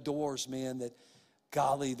opened up doors, man, that,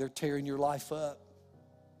 golly, they're tearing your life up.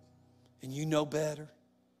 And you know better.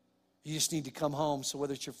 You just need to come home. So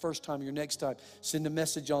whether it's your first time or your next time, send a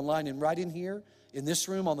message online. And right in here, in this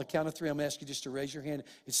room, on the count of 3, I'm going to ask you just to raise your hand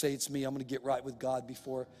and say, it's me. I'm going to get right with God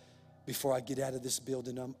before I get out of this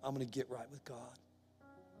building. I'm going to get right with God.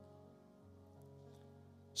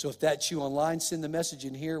 So if that's you online, send the message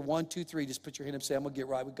in here. 1, 2, 3, just put your hand up and say, I'm going to get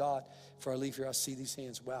right with God. Before I leave here, I see these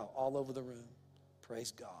hands. Wow, all over the room. Praise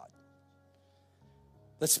God.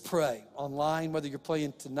 Let's pray. Online, whether you're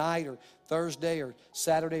playing tonight or Thursday or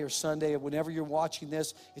Saturday or Sunday or whenever you're watching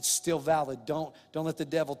this, it's still valid. Don't let the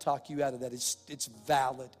devil talk you out of that. It's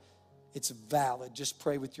valid. It's valid. Just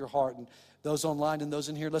pray with your heart. And those online and those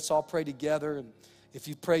in here, let's all pray together. And if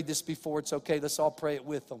you prayed this before, it's okay. Let's all pray it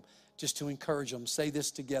with them just to encourage them. Say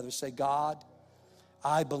this together. Say, God,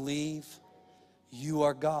 I believe you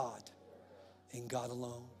are God and God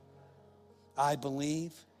alone. I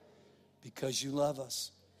believe because you love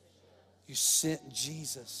us. You sent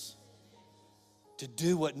Jesus to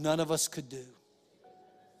do what none of us could do.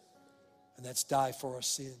 And that's die for our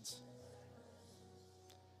sins.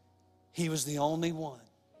 He was the only one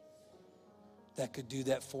that could do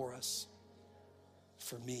that for us,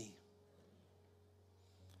 for me.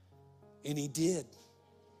 And he did.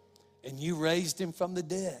 And you raised him from the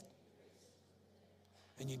dead.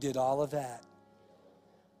 And you did all of that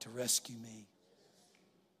to rescue me.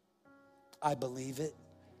 I believe it.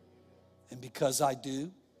 And because I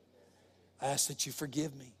do, I ask that you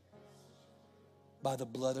forgive me by the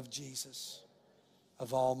blood of Jesus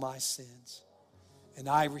of all my sins. And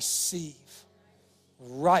I receive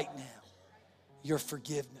right now your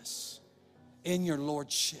forgiveness in your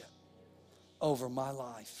lordship over my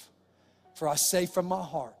life. For I say from my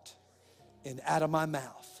heart and out of my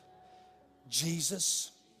mouth,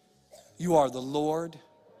 Jesus, you are the Lord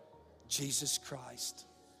Jesus Christ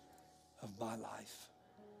of my life.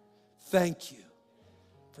 Thank you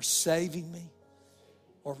for saving me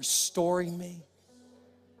or restoring me.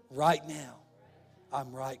 Right now,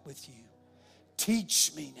 I'm right with you.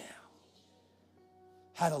 Teach me now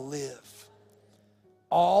how to live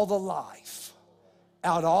all the life,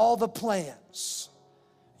 out all the plans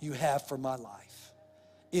you have for my life.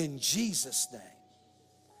 In Jesus' name,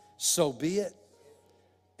 so be it.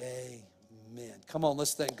 Amen. Come on,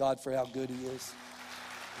 let's thank God for how good he is.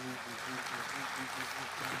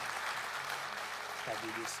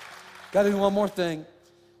 Got to do one more thing.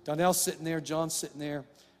 Donnell's sitting there, John's sitting there.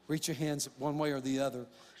 Reach your hands one way or the other.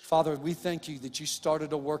 Father, we thank you that you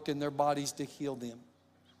started a work in their bodies to heal them.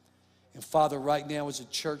 And Father, right now as a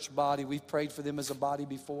church body, we've prayed for them as a body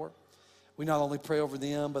before. We not only pray over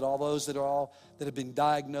them, but all those that have been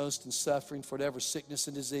diagnosed and suffering for whatever sickness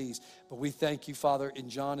and disease. But we thank you, Father, in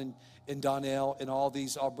John and Donnell and all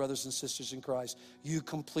these, our brothers and sisters in Christ. You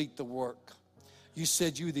complete the work. You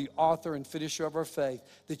said you, the author and finisher of our faith,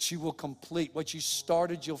 that you will complete. What you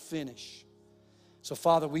started, you'll finish. So,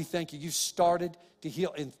 Father, we thank you. You started to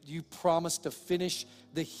heal, and you promised to finish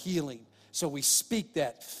the healing. So we speak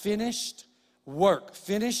that finished work,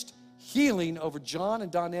 finished healing over John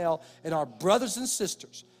and Donnell and our brothers and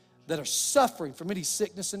sisters that are suffering from any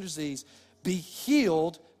sickness and disease. Be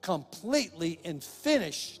healed completely and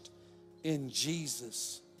finished in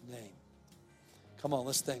Jesus' name. Come on,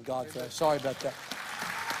 let's thank God for that. Sorry about that.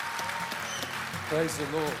 Praise the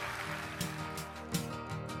Lord.